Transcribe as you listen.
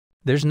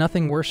There's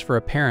nothing worse for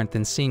a parent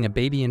than seeing a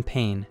baby in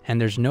pain, and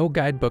there's no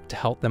guidebook to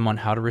help them on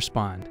how to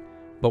respond.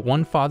 But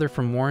one father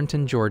from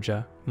Warrenton,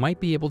 Georgia, might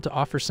be able to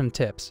offer some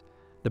tips.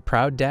 The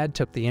proud dad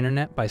took the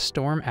internet by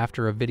storm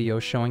after a video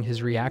showing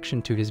his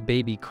reaction to his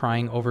baby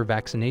crying over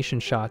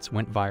vaccination shots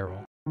went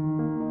viral.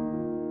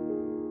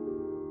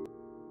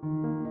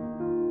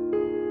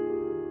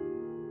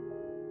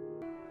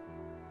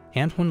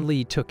 Antoine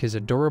Lee took his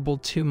adorable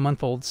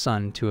 2-month-old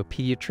son to a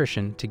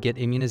pediatrician to get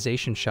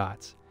immunization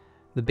shots.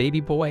 The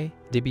baby boy,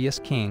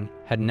 Dibius King,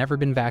 had never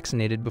been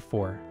vaccinated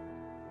before.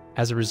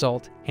 As a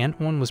result,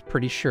 Antoine was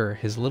pretty sure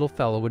his little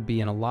fellow would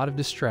be in a lot of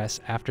distress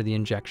after the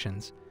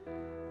injections.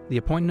 The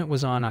appointment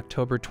was on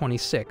October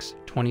 26,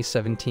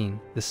 2017,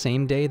 the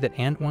same day that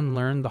Antoine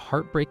learned the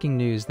heartbreaking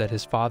news that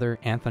his father,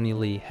 Anthony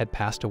Lee, had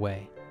passed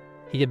away.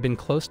 He had been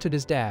close to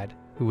his dad,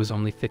 who was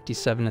only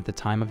 57 at the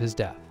time of his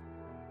death.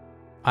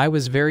 "I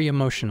was very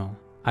emotional.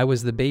 I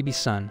was the baby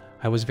son.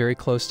 I was very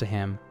close to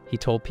him," he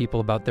told people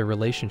about their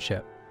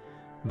relationship.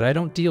 "But I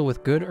don't deal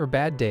with good or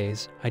bad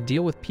days. I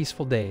deal with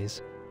peaceful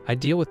days. I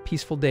deal with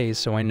peaceful days,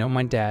 so I know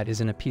my dad is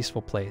in a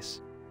peaceful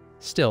place."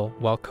 Still,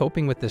 while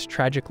coping with this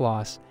tragic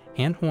loss,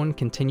 Antoine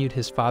continued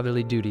his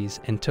fatherly duties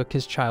and took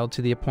his child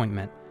to the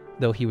appointment,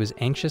 though he was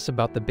anxious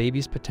about the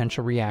baby's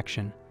potential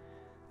reaction.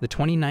 The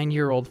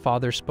 29-year-old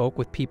father spoke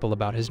with people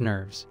about his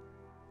nerves.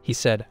 He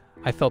said,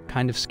 "I felt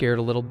kind of scared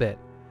a little bit.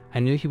 I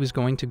knew he was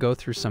going to go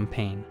through some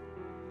pain.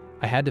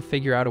 I had to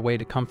figure out a way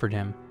to comfort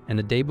him, and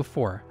the day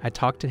before, I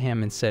talked to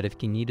him and said if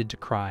he needed to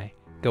cry,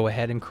 go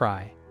ahead and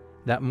cry.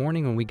 That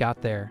morning when we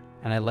got there,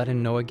 and I let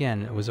him know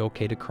again it was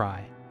okay to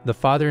cry." The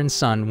father and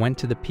son went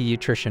to the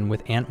pediatrician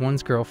with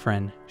Antoine's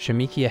girlfriend,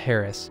 Shamikia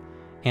Harris.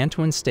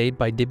 Antoine stayed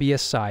by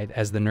Dibius' side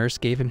as the nurse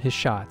gave him his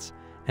shots,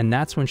 and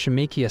that's when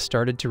Shamikia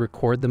started to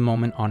record the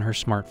moment on her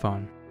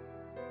smartphone.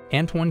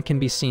 Antoine can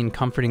be seen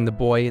comforting the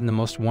boy in the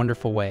most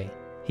wonderful way.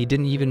 He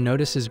didn't even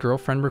notice his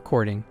girlfriend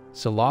recording,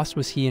 so lost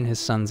was he in his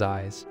son's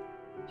eyes.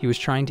 He was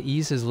trying to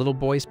ease his little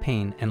boy's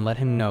pain and let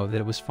him know that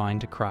it was fine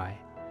to cry.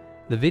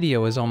 The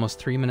video is almost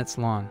 3 minutes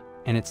long,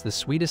 and it's the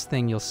sweetest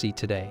thing you'll see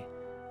today.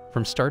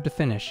 From start to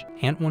finish,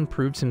 Antoine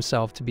proves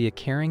himself to be a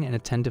caring and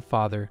attentive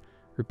father,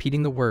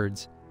 repeating the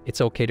words,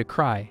 "It's okay to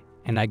cry,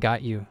 and I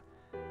got you."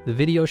 The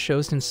video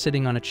shows him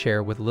sitting on a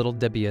chair with little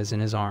Dibius in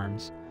his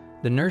arms.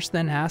 The nurse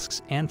then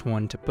asks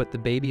Antoine to put the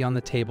baby on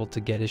the table to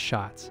get his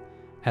shots.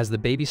 As the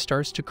baby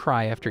starts to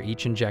cry after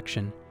each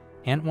injection,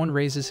 Antoine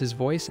raises his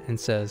voice and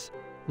says,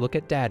 "Look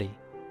at Daddy."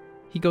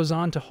 He goes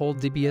on to hold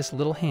Dibius'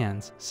 little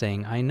hands,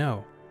 saying, "I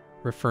know,"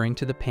 referring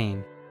to the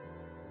pain.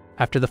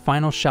 After the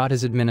final shot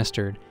is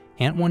administered,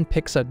 Antoine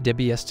picks up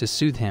Dibius to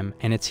soothe him,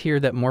 and it's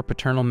here that more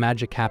paternal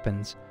magic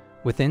happens.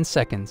 Within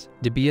seconds,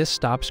 Dibius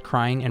stops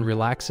crying and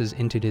relaxes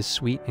into his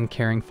sweet and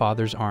caring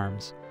father's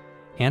arms.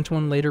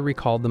 Antoine later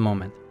recalled the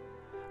moment.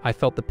 "I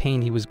felt the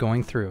pain he was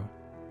going through.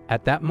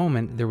 At that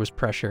moment, there was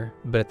pressure,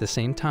 but at the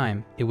same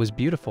time, it was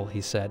beautiful,"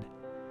 he said.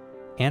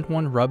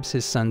 Antoine rubs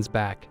his son's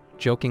back,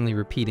 jokingly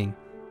repeating,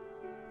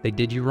 "They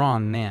did you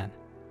wrong, man."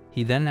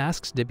 He then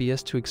asks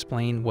Dibius to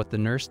explain what the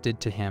nurse did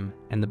to him,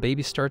 and the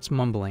baby starts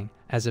mumbling,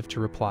 as if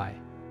to reply.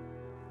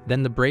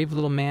 Then the brave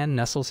little man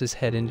nestles his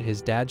head into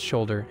his dad's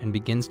shoulder and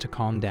begins to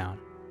calm down.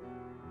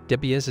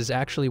 Dibius is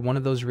actually one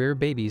of those rare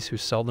babies who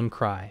seldom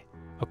cry.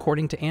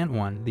 According to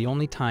Antoine, the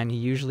only time he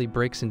usually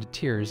breaks into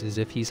tears is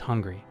if he's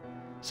hungry.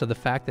 So the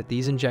fact that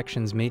these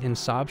injections made him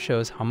sob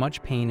shows how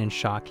much pain and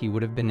shock he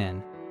would have been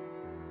in.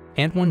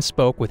 Antoine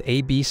spoke with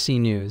ABC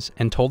News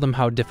and told them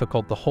how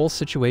difficult the whole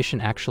situation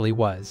actually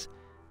was.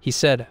 He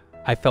said,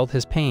 "I felt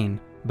his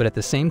pain, but at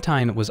the same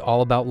time it was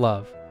all about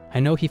love. I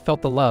know he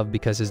felt the love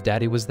because his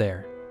daddy was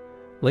there."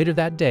 Later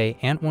that day,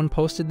 Antoine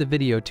posted the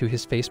video to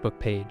his Facebook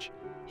page.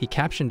 He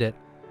captioned it,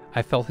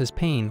 "I felt his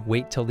pain,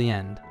 wait till the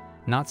end."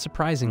 Not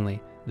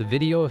surprisingly, the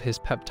video of his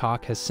pep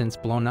talk has since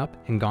blown up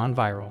and gone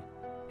viral.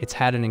 It's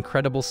had an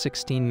incredible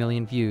 16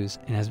 million views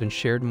and has been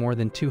shared more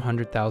than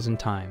 200,000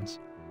 times.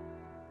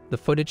 The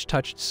footage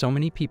touched so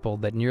many people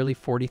that nearly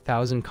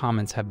 40,000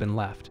 comments have been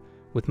left,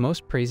 with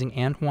most praising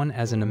Antoine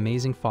as an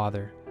amazing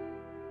father.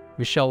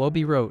 Michelle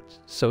Obi wrote,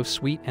 "So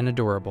sweet and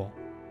adorable.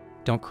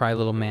 Don't cry,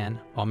 little man,"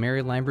 while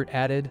Mary Lambert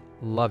added,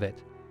 "Love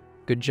it.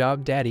 Good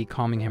job, Daddy,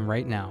 calming him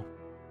right now."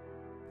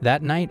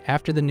 That night,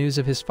 after the news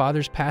of his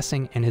father's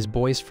passing and his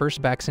boy's first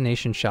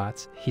vaccination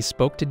shots, he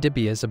spoke to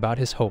Dibius about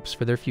his hopes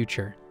for their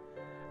future.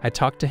 "I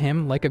talked to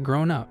him like a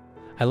grown-up.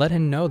 I let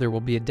him know there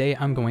will be a day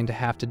I'm going to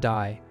have to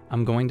die.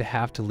 I'm going to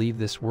have to leave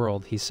this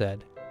world," he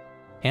said.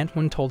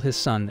 Antoine told his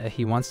son that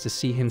he wants to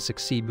see him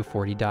succeed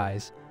before he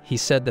dies. He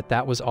said that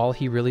that was all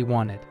he really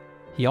wanted.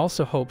 He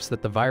also hopes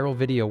that the viral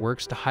video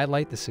works to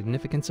highlight the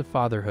significance of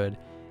fatherhood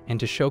and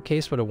to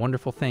showcase what a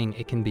wonderful thing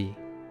it can be.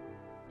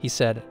 He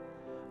said,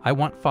 "I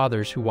want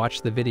fathers who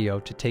watch the video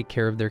to take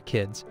care of their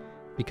kids,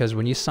 because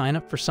when you sign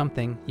up for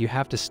something, you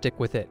have to stick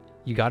with it.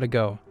 You gotta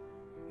go.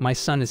 My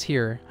son is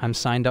here, I'm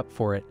signed up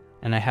for it,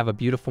 and I have a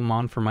beautiful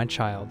mom for my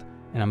child,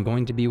 and I'm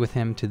going to be with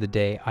him to the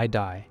day I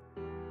die."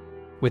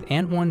 With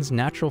Antoine's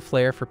natural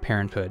flair for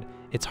parenthood,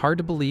 it's hard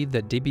to believe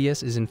that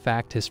Dibius is in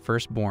fact his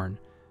firstborn.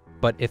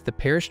 But if the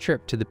pair's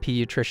trip to the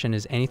pediatrician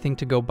is anything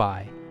to go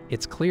by,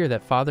 it's clear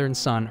that father and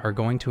son are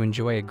going to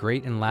enjoy a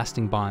great and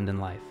lasting bond in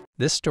life.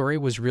 This story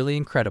was really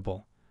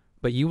incredible,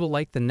 but you will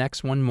like the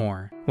next one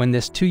more. When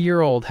this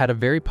 2-year-old had a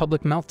very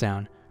public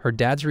meltdown, her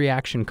dad's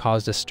reaction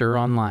caused a stir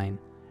online.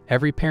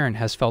 Every parent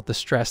has felt the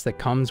stress that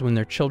comes when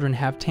their children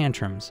have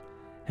tantrums,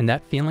 and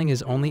that feeling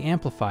is only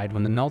amplified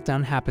when the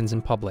meltdown happens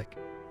in public.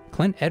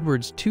 Clint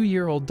Edwards'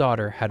 2-year-old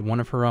daughter had one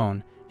of her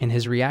own, and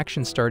his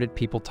reaction started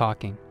people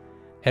talking.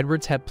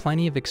 Edwards had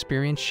plenty of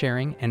experience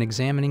sharing and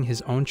examining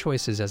his own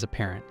choices as a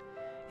parent.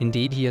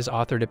 Indeed, he has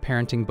authored a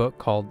parenting book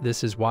called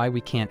This Is Why We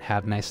Can't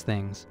Have Nice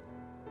Things.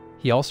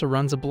 He also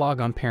runs a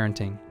blog on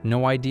parenting,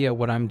 No Idea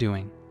What I'm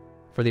Doing.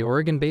 For the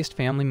Oregon-based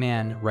family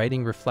man,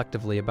 writing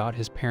reflectively about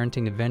his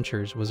parenting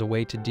adventures was a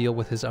way to deal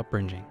with his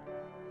upbringing.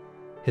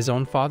 His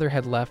own father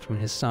had left when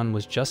his son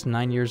was just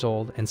 9 years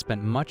old and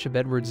spent much of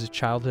Edwards'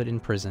 childhood in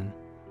prison.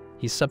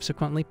 He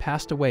subsequently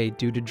passed away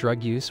due to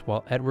drug use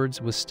while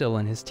Edwards was still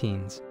in his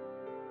teens.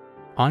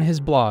 On his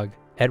blog,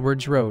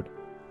 Edwards wrote,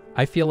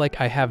 "I feel like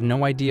I have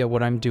no idea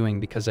what I'm doing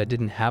because I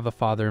didn't have a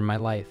father in my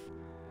life.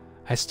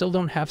 I still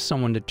don't have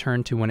someone to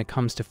turn to when it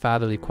comes to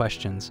fatherly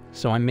questions,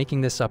 so I'm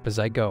making this up as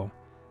I go.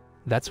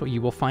 That's what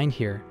you will find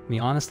here, me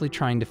honestly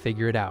trying to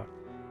figure it out."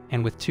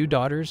 And with 2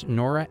 daughters,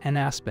 Nora and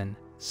Aspen,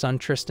 son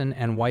Tristan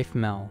and wife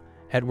Mel,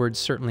 Edwards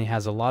certainly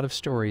has a lot of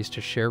stories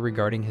to share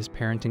regarding his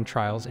parenting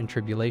trials and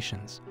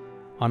tribulations.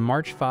 On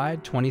March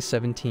 5,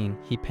 2017,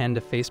 he penned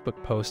a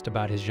Facebook post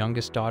about his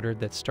youngest daughter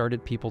that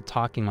started people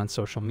talking on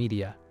social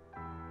media.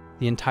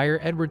 The entire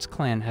Edwards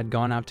clan had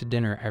gone out to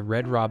dinner at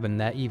Red Robin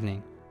that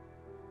evening,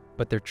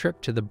 but their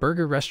trip to the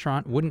burger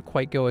restaurant wouldn't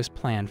quite go as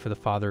planned for the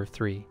father of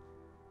 3.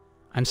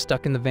 "I'm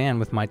stuck in the van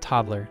with my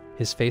toddler,"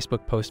 his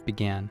Facebook post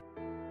began.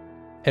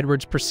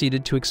 Edwards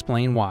proceeded to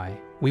explain why.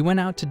 "We went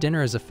out to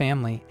dinner as a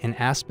family, and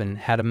Aspen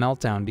had a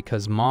meltdown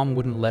because mom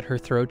wouldn't let her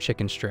throw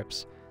chicken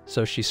strips.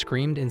 So she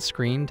screamed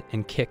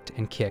and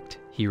kicked,"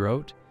 he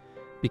wrote.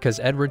 Because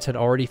Edwards had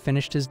already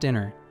finished his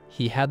dinner,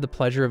 he had the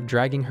pleasure of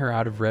dragging her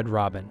out of Red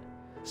Robin.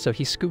 So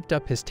he scooped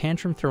up his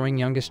tantrum-throwing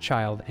youngest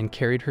child and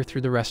carried her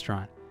through the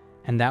restaurant.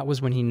 And that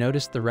was when he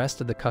noticed the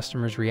rest of the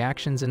customers'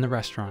 reactions in the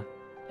restaurant.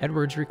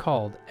 Edwards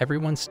recalled,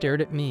 "Everyone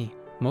stared at me,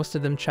 most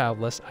of them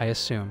childless, I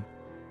assume.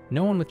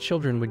 No one with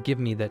children would give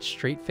me that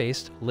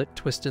straight-faced,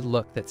 lip-twisted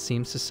look that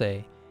seems to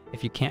say,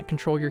 if you can't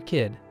control your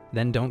kid,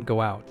 then don't go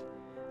out."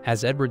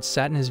 As Edwards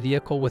sat in his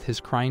vehicle with his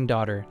crying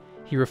daughter,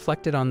 he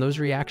reflected on those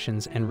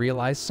reactions and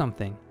realized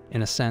something.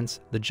 In a sense,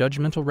 the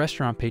judgmental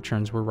restaurant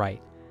patrons were right.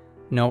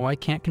 "No, I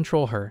can't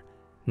control her.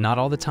 Not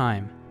all the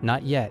time.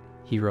 Not yet,"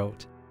 he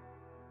wrote.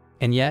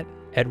 And yet,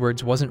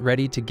 Edwards wasn't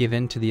ready to give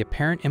in to the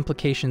apparent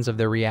implications of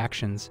their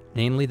reactions,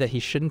 namely that he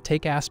shouldn't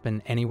take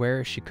Aspen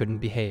anywhere she couldn't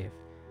behave.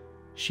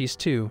 "She's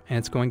 2, and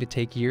it's going to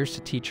take years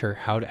to teach her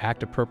how to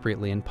act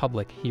appropriately in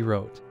public," he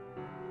wrote.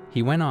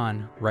 He went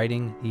on,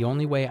 writing, "The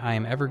only way I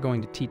am ever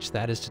going to teach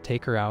that is to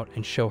take her out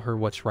and show her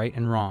what's right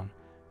and wrong,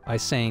 by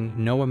saying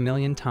no a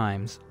million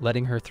times,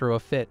 letting her throw a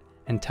fit,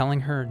 and telling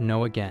her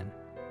no again."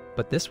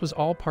 But this was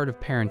all part of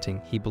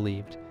parenting, he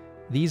believed.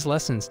 These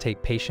lessons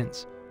take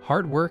patience,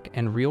 hard work,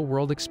 and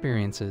real-world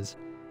experiences,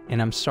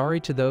 and I'm sorry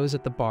to those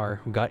at the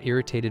bar who got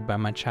irritated by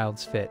my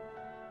child's fit.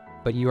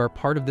 But you are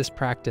part of this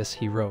practice,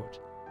 he wrote.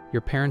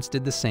 Your parents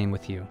did the same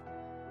with you.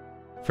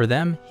 For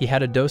them, he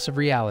had a dose of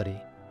reality.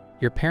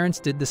 Your parents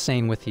did the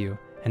same with you,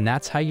 and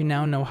that's how you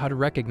now know how to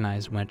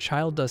recognize when a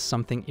child does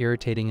something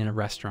irritating in a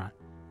restaurant.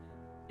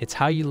 It's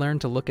how you learn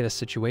to look at a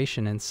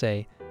situation and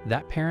say,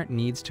 that parent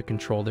needs to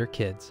control their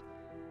kids.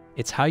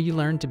 It's how you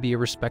learn to be a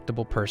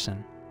respectable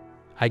person.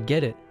 I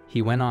get it,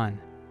 he went on.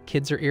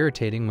 Kids are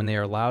irritating when they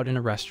are loud in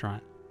a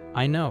restaurant.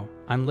 I know,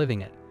 I'm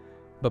living it.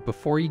 But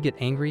before you get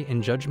angry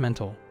and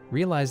judgmental,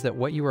 realize that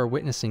what you are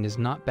witnessing is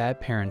not bad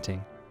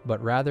parenting,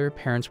 but rather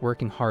parents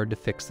working hard to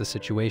fix the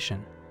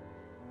situation.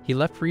 He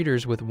left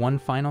readers with one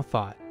final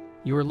thought.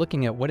 You are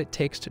looking at what it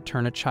takes to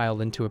turn a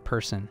child into a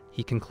person,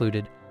 he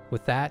concluded.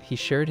 With that, he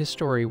shared his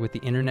story with the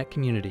internet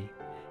community,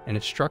 and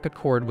it struck a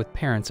chord with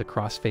parents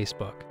across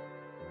Facebook.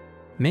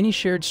 Many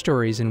shared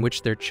stories in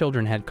which their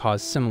children had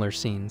caused similar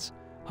scenes.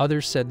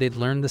 Others said they'd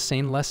learned the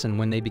same lesson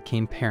when they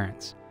became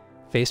parents.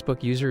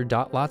 Facebook user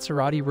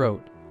 .Lazzarati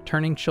wrote,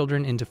 turning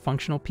children into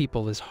functional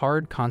people is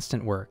hard,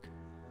 constant work.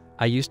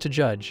 I used to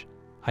judge.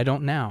 I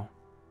don't now.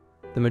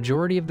 The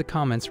majority of the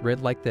comments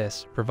read like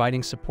this,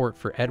 providing support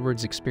for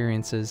Edwards'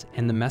 experiences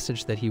and the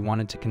message that he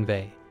wanted to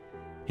convey.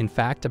 In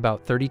fact,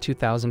 about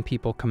 32,000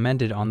 people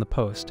commented on the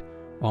post,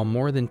 while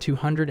more than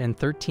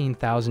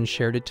 213,000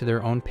 shared it to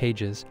their own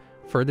pages,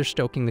 further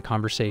stoking the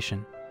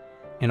conversation.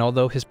 And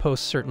although his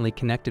post certainly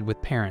connected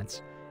with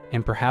parents,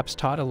 and perhaps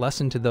taught a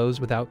lesson to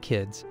those without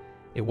kids,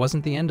 it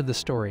wasn't the end of the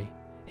story.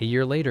 A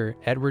year later,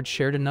 Edwards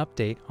shared an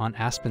update on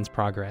Aspen's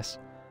progress.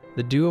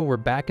 The duo were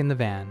back in the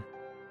van.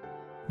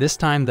 This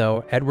time,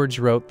 though, Edwards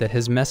wrote that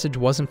his message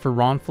wasn't for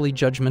wrongfully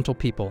judgmental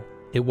people.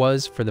 It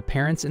was for the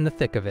parents in the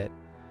thick of it.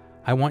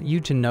 I want you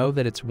to know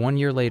that it's 1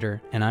 year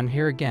later, and I'm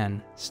here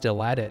again,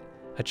 still at it,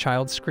 a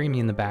child screaming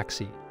in the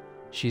backseat.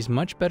 She's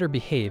much better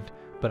behaved,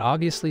 but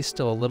obviously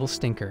still a little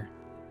stinker.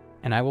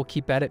 And I will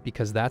keep at it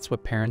because that's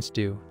what parents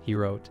do, he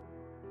wrote.